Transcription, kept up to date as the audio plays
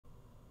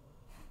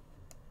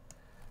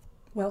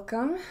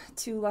Welcome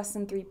to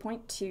Lesson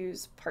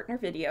 3.2's partner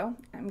video.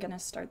 I'm going to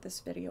start this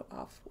video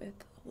off with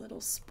a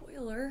little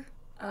spoiler,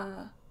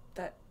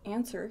 that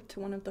answer to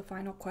one of the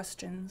final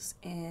questions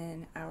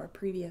in our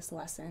previous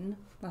lesson,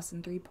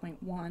 Lesson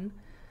 3.1.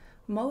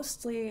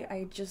 Mostly,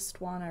 I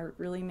just want to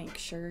really make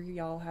sure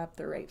y'all have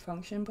the right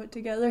function put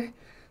together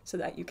so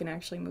that you can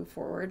actually move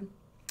forward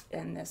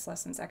in this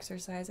lesson's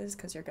exercises,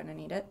 because you're going to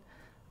need it.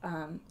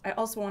 I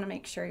also want to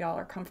make sure y'all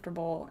are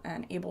comfortable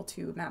and able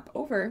to map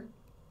over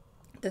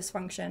this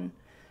function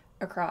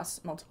across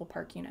multiple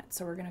park units.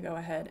 So we're going to go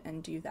ahead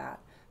and do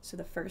that. So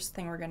the first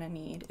thing we're going to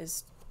need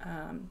is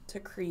to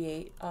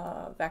create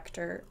a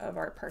vector of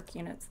our park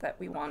units that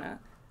we want to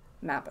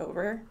map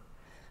over.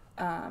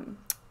 I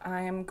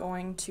am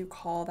going to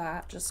call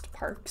that just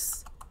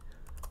parks.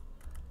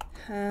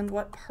 And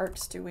what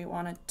parks do we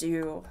want to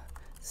do?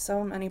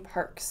 So many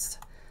parks.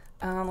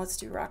 Let's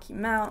do Rocky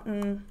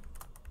Mountain.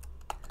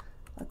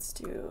 Let's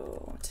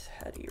do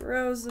Teddy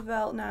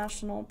Roosevelt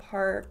National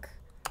Park.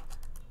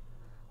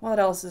 What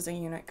else is a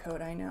unit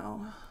code I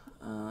know?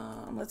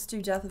 Let's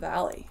do Death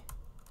Valley.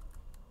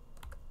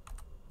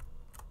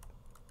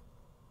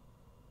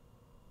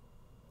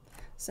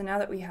 So now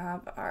that we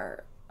have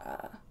our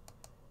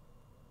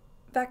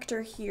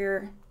vector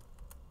here,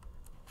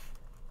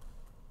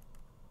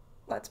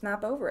 let's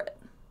map over it.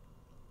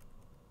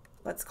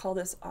 Let's call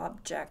this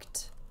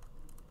object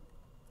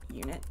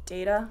unit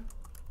data.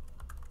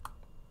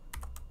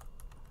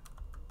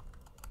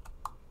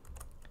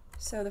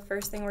 So the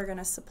first thing we're going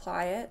to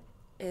supply it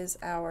is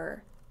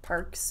our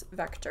parks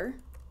vector.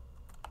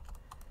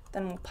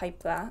 Then we'll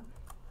pipe that.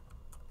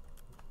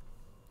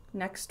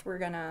 Next, we're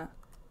going to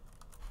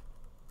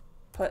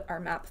put our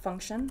map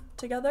function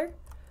together.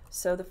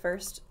 So the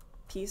first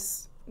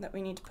piece that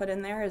we need to put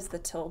in there is the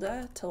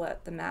tilde to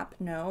let the map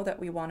know that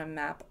we want to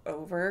map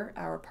over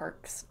our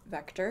parks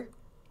vector.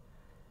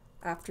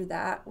 After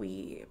that,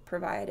 we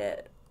provide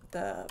it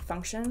the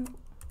function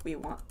we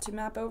want to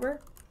map over,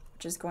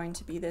 which is going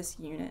to be this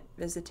unit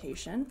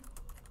visitation.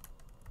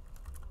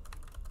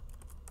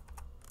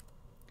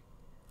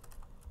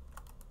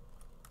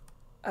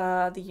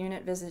 The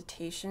unit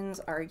visitations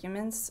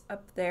arguments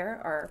up there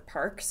are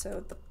park,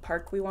 so the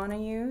park we want to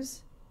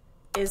use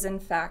is in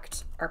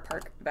fact our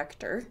park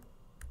vector.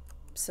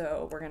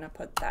 So we're going to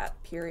put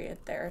that period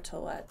there to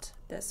let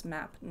this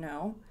map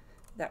know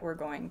that we're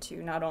going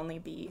to not only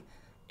be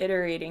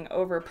iterating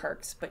over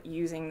parks, but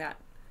using that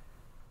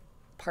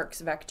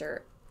parks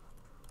vector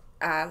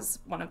as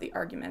one of the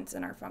arguments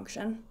in our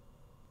function.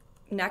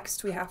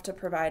 Next, we have to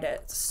provide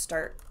it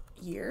start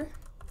year.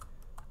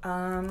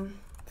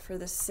 For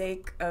the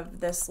sake of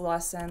this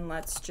lesson,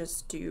 let's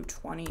just do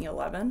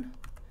 2011.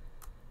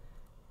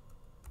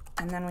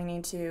 And then we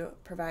need to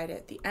provide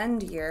it the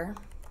end year,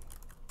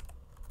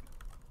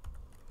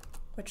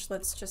 which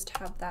let's just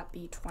have that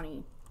be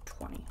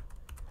 2020.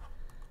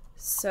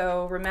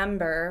 So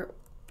remember,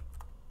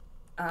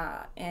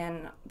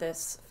 in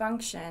this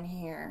function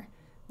here,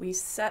 we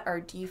set our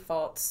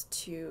defaults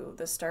to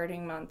the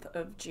starting month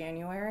of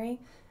January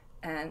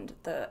and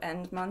the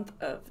end month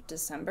of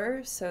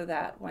December, so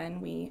that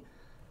when we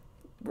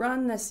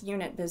run this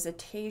unit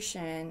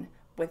visitation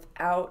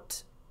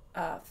without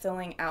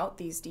filling out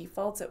these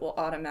defaults, it will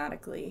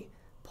automatically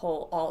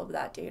pull all of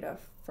that data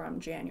from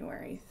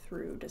January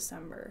through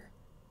December.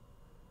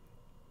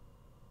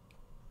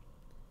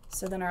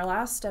 So then our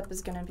last step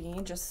is going to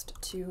be just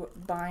to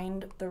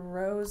bind the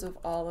rows of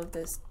all of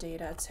this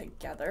data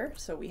together,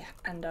 so we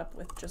end up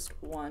with just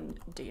one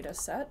data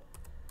set.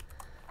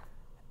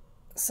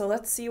 So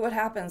let's see what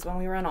happens when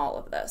we run all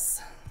of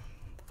this.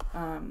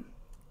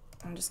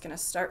 I'm just going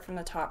to start from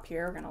the top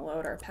here. We're going to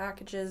load our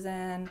packages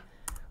in.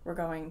 We're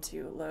going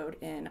to load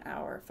in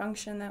our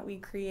function that we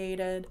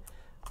created.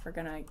 We're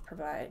going to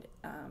provide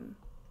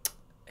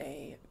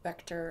a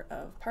vector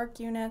of park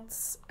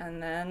units,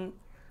 and then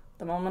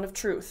the moment of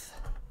truth.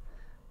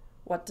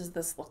 What does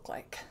this look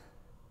like?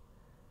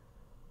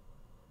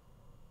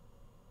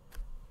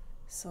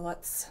 So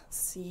let's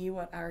see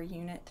what our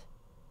unit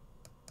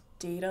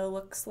data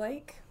looks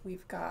like.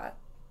 We've got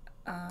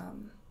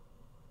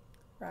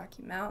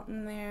Rocky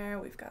Mountain there,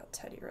 we've got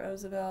Teddy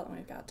Roosevelt, and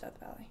we've got Death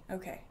Valley.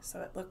 Okay,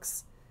 so it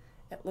looks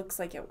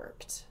like it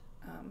worked.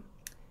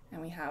 And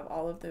we have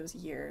all of those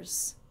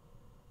years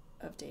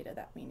of data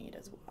that we need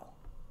as well.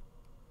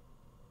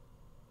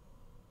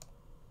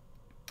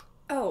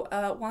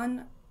 Oh,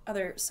 one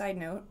other side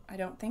note, I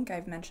don't think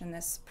I've mentioned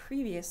this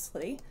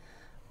previously,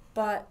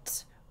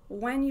 but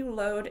when you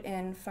load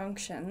in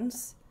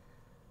functions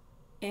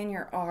in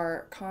your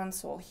R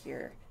console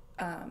here,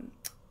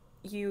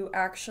 you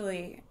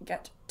actually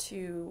get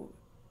to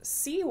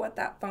see what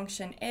that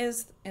function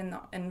is in the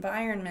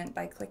environment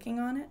by clicking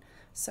on it.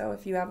 So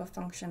if you have a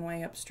function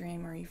way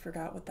upstream or you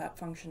forgot what that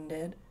function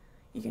did,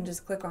 you can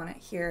just click on it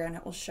here and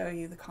it will show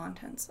you the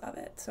contents of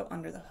it, so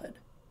under the hood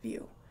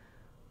view.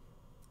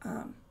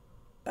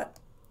 But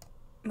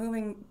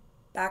moving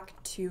back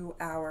to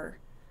our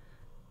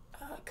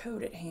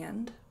code at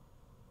hand,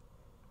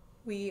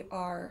 we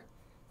are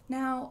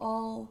now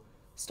all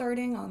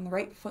starting on the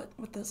right foot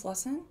with this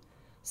lesson.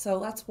 So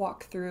let's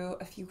walk through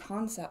a few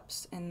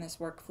concepts in this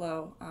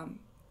workflow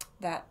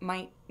that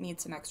might need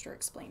some extra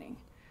explaining.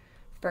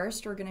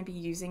 First, we're going to be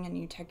using a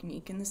new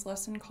technique in this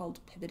lesson called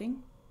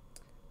pivoting.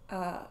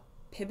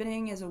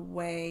 Pivoting is a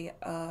way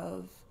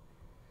of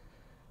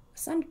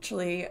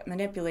essentially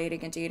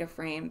manipulating a data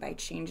frame by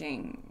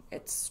changing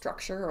its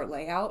structure or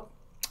layout.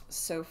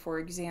 So for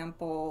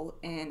example,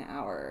 in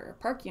our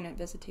park unit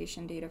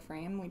visitation data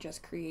frame we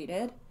just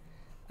created,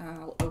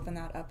 I'll open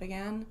that up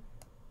again,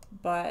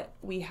 but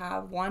we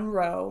have one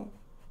row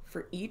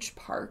for each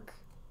park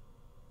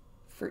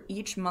for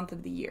each month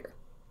of the year,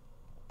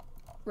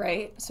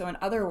 right? So in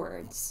other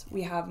words,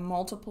 we have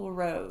multiple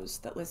rows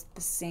that list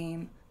the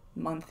same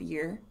month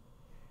year,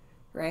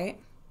 right?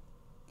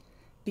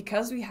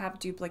 Because we have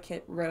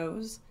duplicate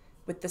rows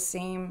with the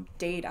same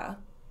data,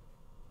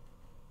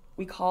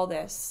 we call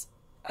this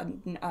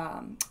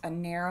a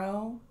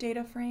narrow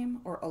data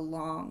frame or a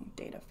long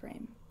data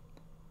frame.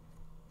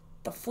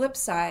 The flip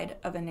side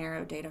of a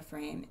narrow data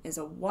frame is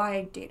a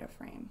wide data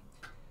frame.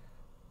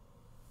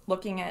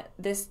 Looking at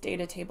this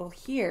data table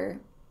here,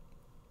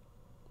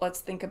 let's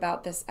think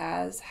about this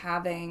as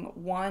having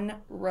one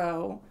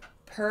row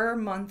per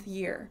month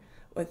year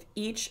with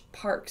each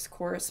park's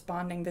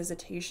corresponding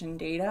visitation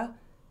data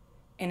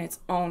in its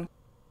own.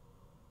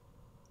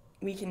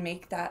 We can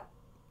make that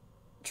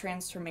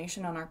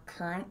transformation on our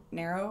current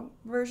narrow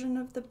version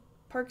of the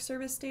Park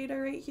Service data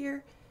right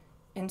here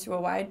into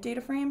a wide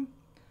data frame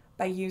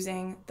by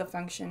using the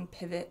function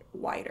pivot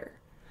wider.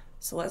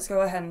 So let's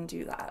go ahead and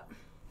do that.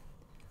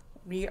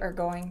 We are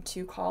going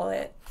to call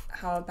it,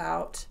 how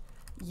about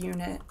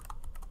unit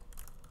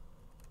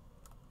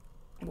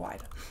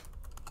wide.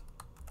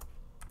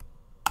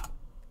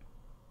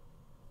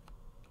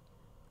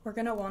 We're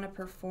going to want to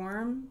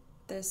perform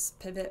this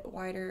pivot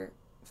wider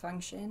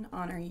function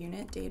on our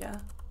unit data.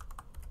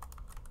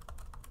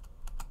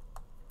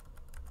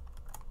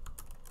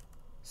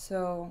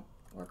 So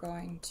we're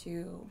going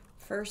to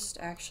first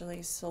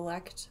actually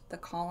select the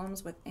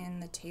columns within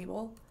the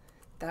table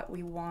that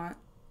we want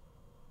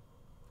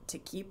to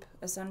keep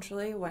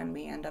essentially when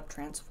we end up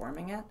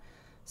transforming it.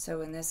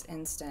 So in this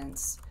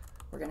instance,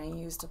 we're going to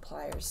use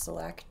dplyr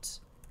select,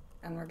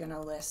 and we're going to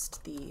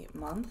list the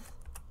month,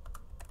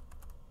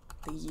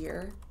 the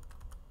year,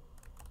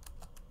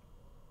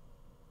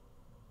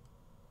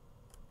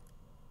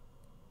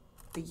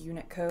 the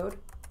unit code,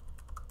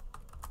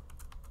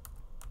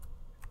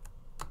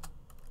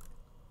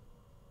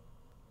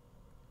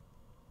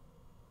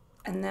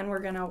 and then we're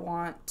going to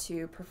want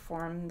to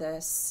perform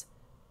this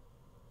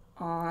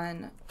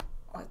on,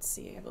 let's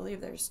see, I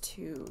believe there's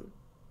two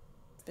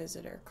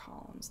visitor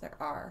columns. There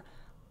are.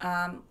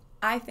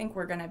 I think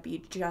we're going to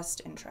be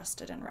just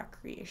interested in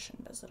recreation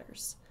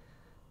visitors.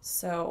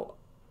 So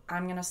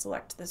I'm going to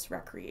select this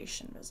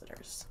recreation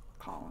visitors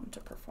column to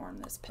perform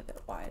this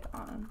pivot wide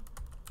on.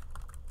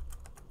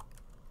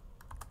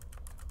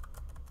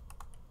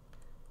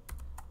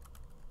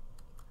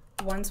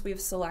 Once we've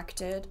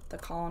selected the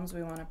columns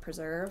we want to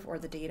preserve, or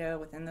the data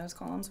within those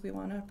columns we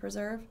want to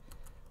preserve,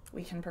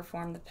 we can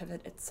perform the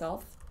pivot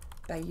itself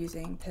by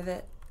using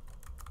pivot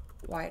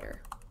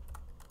wider.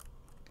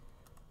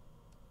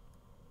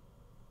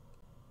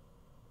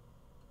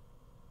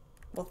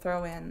 We'll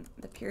throw in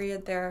the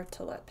period there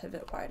to let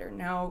pivot wider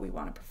know we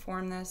want to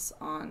perform this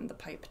on the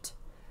piped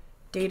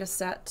data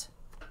set.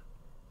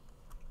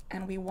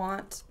 And we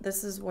want,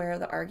 this is where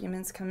the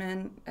arguments come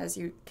in. As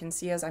you can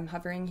see as I'm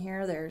hovering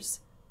here,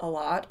 there's a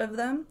lot of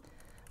them,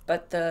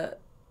 but the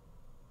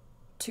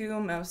two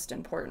most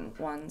important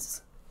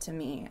ones to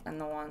me, and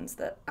the ones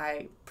that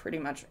I pretty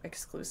much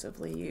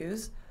exclusively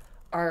use,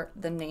 are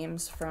the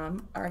names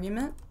from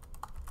argument.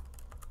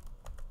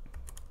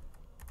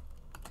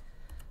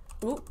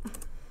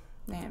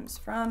 Names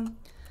from.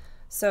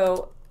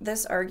 So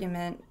this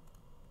argument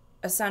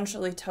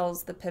essentially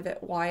tells the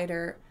pivot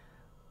wider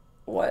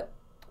what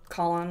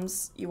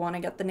columns you want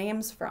to get the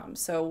names from.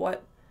 So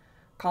what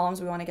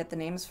columns we want to get the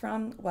names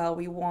from? Well,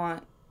 we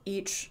want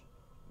each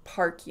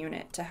park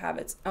unit to have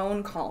its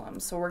own column.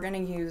 So we're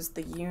going to use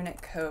the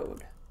unit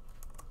code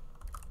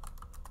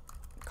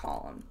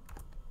column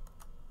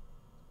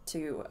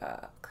to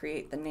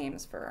create the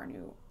names for our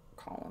new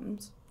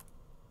columns.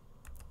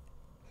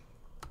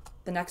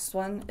 The next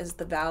one is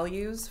the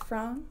values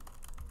from,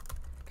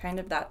 kind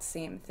of that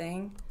same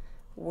thing,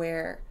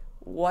 where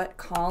what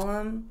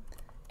column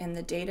in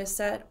the data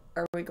set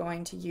are we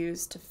going to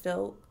use to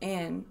fill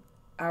in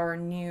our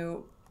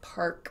new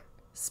park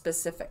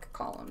specific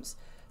columns.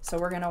 So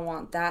we're going to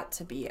want that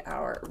to be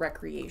our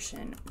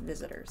recreation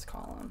visitors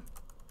column,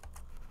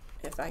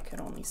 if I could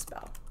only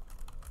spell.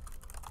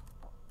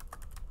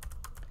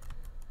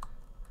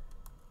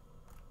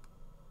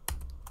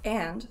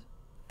 And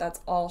that's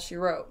all she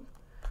wrote.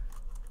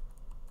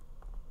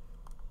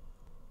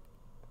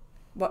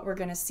 What we're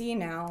going to see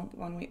now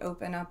when we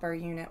open up our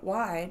unit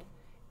wide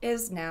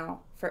is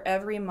now for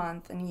every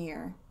month and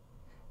year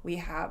we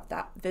have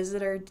that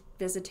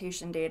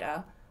visitation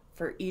data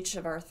for each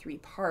of our 3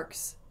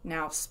 parks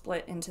now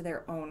split into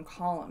their own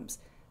columns,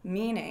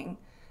 meaning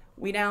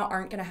we now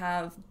aren't going to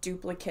have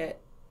duplicate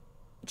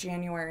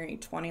January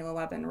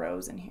 2011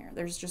 rows in here.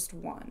 There's just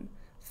one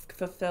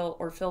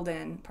filled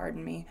in,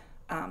 pardon me,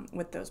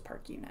 with those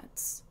park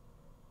units.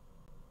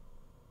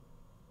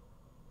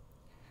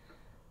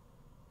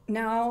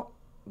 Now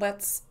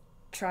let's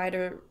try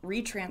to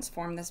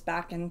retransform this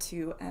back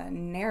into a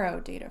narrow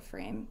data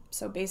frame.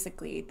 So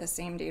basically the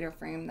same data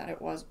frame that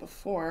it was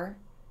before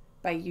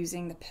by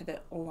using the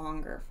pivot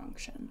longer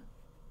function.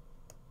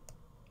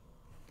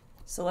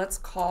 So let's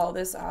call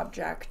this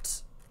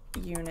object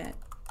unit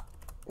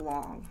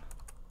long.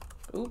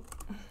 Oop.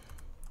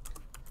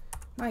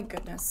 My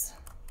goodness.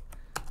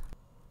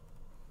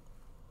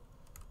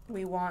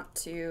 We want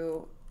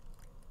to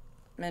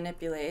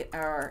manipulate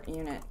our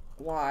unit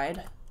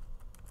wide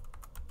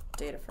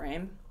data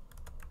frame.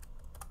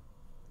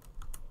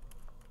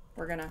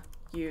 We're gonna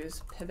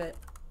use pivot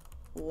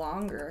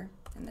longer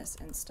in this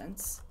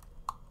instance.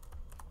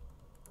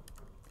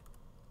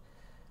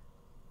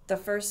 The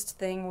first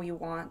thing we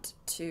want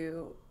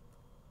to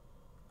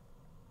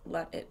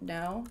let it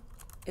know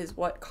is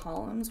what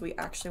columns we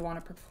actually want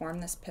to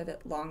perform this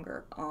pivot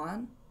longer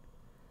on.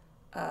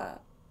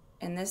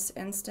 In this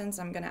instance,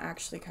 I'm going to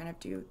actually kind of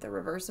do the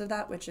reverse of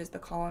that, which is the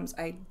columns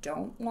I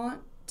don't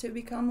want to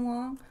become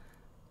long.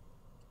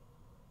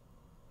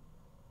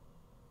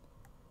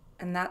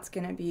 And that's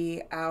going to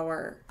be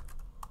our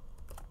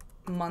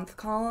month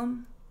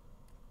column,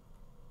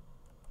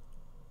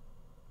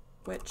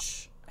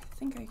 which I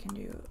think I can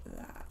do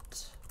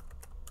that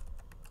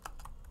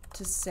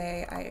to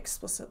say I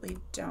explicitly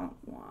don't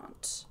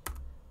want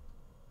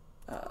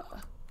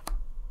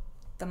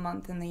the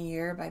month and the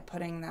year by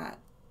putting that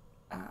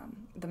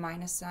the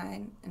minus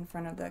sign in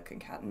front of the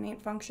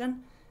concatenate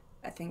function.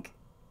 I think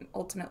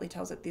ultimately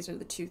tells it these are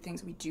the two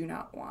things we do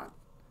not want.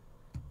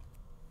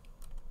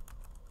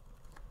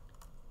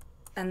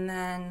 And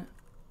then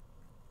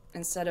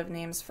instead of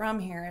names from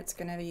here, it's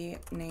going to be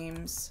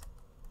names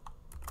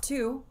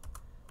to,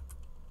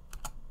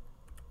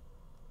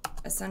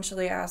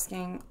 essentially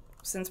asking,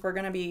 since we're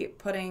going to be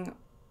putting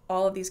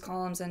all of these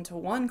columns into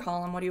one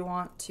column, what do you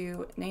want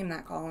to name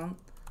that column?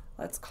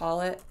 Let's call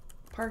it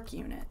park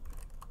unit.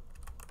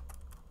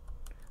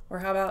 Or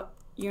how about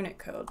unit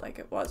code like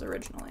it was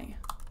originally?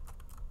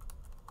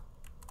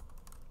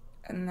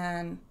 And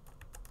then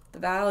the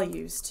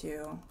values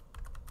to,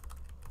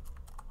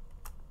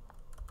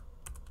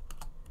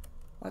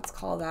 let's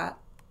call that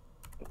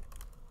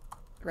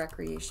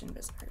recreation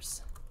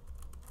visitors.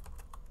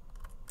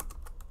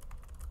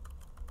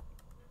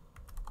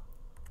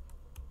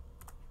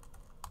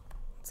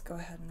 Let's go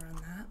ahead and run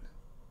that.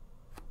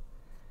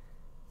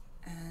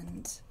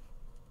 And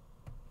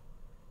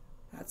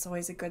that's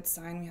always a good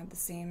sign. We have the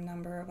same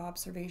number of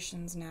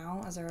observations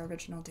now as our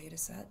original data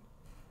set.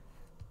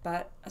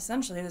 But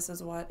essentially this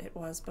is what it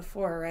was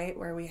before, right?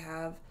 Where we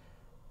have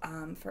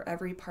for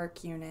every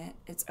park unit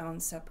its own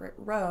separate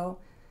row,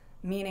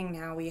 meaning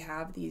now we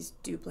have these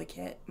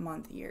duplicate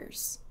month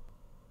years.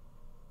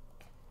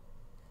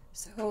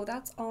 So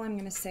that's all I'm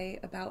going to say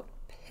about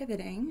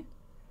pivoting,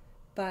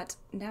 but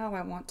now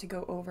I want to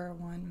go over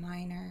one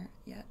minor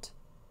yet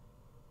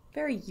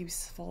very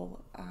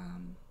useful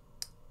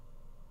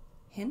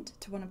hint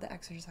to one of the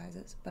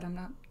exercises, but I'm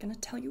not going to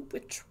tell you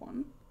which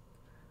one,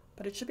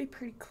 but it should be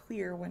pretty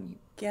clear when you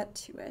get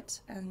to it,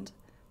 and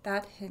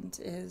that hint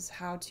is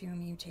how to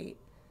mutate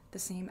the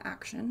same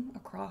action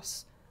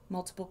across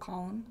multiple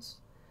columns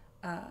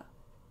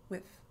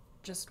with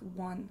just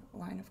one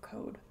line of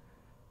code.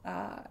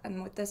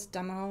 And with this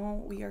demo,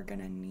 we are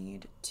going to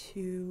need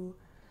to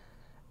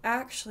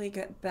actually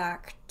get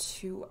back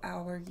to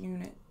our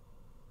unit-wide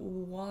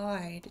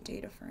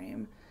data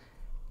frame,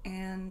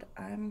 and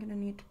I'm going to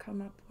need to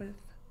come up with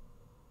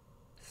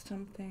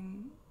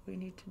something we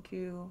need to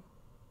do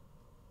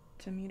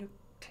to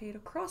mutate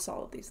across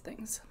all of these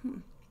things.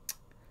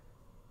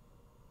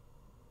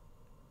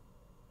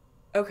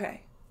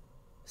 Okay,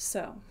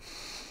 so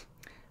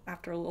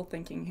after a little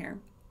thinking here,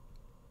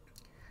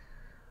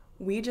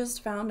 we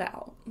just found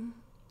out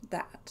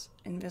that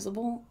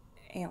invisible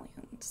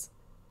aliens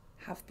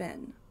have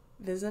been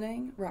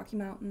visiting Rocky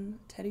Mountain,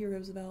 Teddy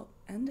Roosevelt,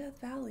 and Death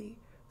Valley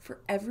for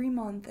every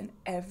month and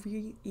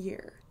every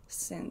year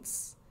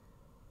since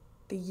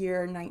the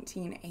year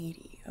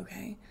 1980,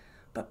 okay?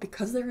 But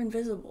because they're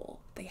invisible,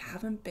 they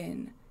haven't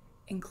been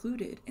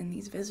included in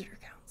these visitor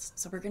counts.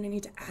 So we're going to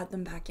need to add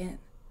them back in.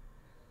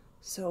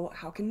 So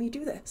how can we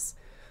do this?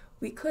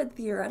 We could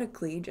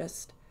theoretically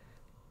just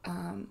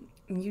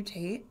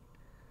mutate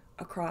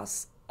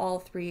across all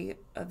three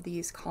of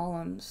these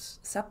columns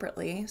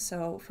separately.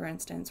 So for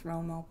instance,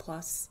 Romo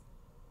plus,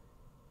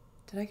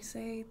 did I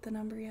say the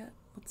number yet?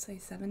 Let's say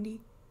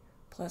 70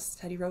 plus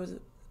Teddy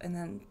Roosevelt, and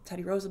then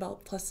Teddy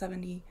Roosevelt plus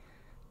 70,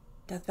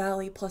 Death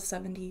Valley plus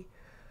 70.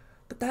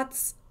 But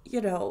that's,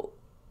 you know,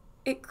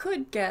 it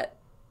could get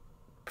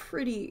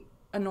pretty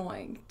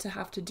annoying to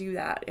have to do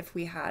that if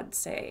we had,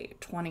 say,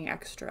 20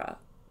 extra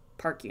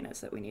park units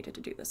that we needed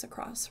to do this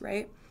across,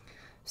 right?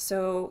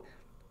 So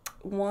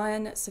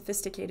one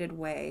sophisticated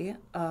way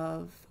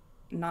of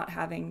not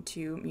having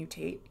to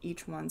mutate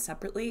each one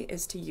separately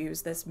is to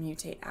use this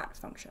mutate at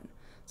function.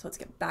 So let's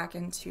get back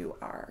into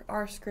our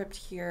R script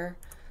here.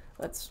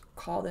 Let's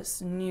call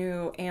this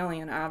new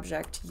alien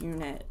object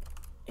unit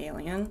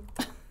alien.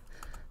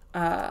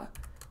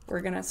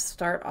 We're going to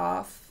start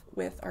off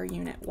with our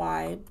unit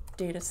wide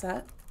data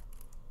set.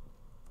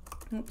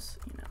 Oops,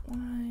 unit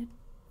wide.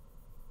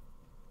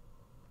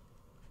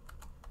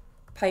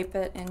 Pipe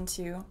it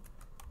into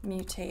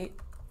mutate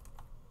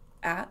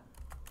at.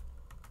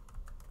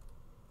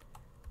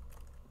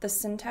 The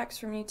syntax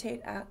for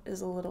mutate at is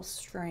a little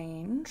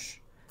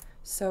strange.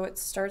 So it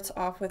starts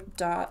off with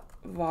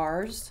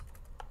 .vars.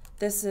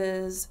 This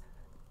is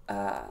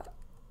the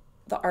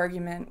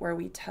argument where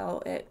we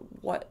tell it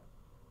what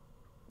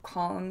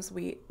columns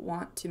we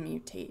want to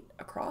mutate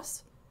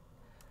across.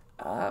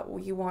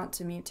 We want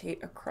to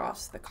mutate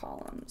across the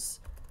columns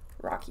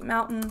Rocky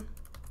Mountain,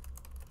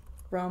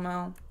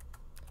 Romo,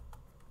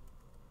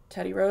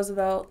 Teddy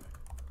Roosevelt,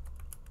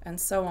 and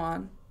so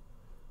on.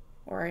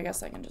 Or I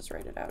guess I can just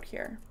write it out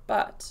here.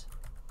 But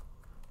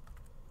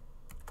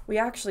we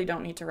actually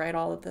don't need to write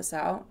all of this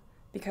out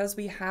because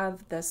we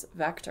have this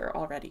vector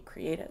already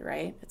created,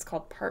 right? It's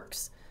called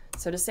parks.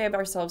 So to save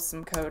ourselves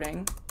some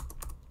coding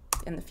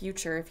in the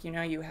future, if you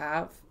know you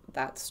have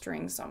that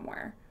string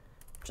somewhere,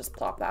 just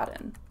plop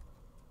that in.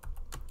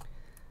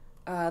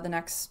 The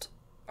next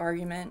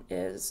argument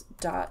is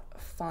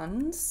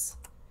 .funds.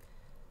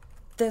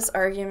 This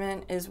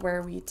argument is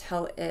where we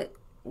tell it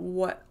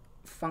what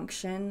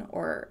function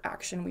or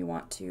action we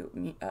want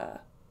to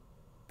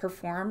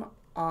perform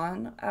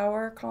on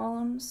our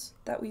columns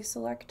that we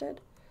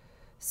selected.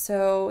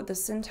 So the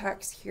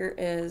syntax here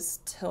is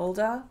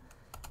tilde,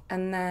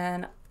 and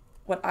then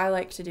what I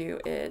like to do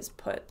is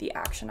put the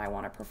action I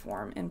want to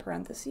perform in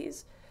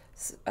parentheses.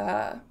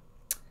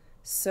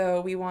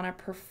 So we want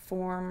to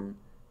perform,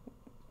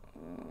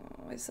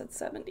 I said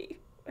 70,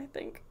 I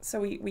think.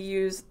 So we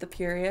use the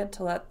period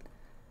to let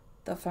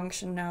the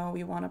function know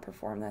we want to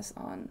perform this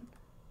on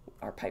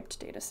our piped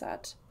data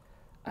set.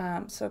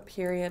 So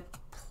period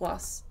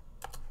plus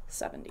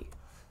 70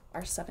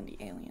 are 70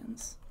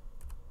 aliens.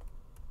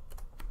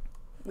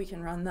 We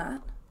can run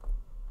that.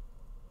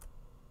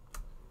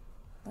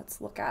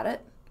 Let's look at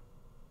it.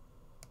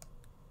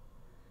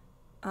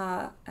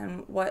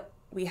 And what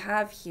we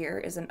have here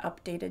is an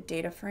updated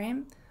data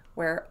frame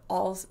where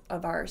all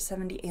of our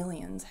 70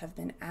 aliens have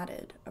been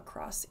added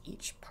across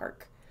each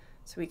park.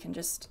 So we can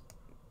just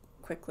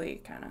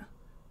quickly kind of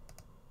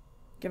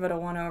give it a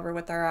one over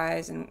with our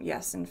eyes, and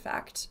yes, in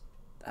fact,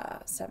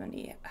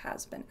 70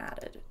 has been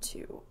added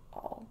to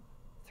all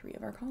 3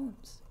 of our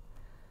columns.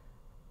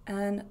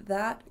 And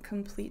that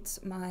completes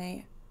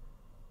my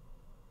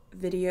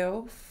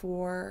video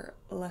for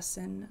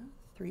lesson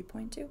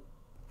 3.2.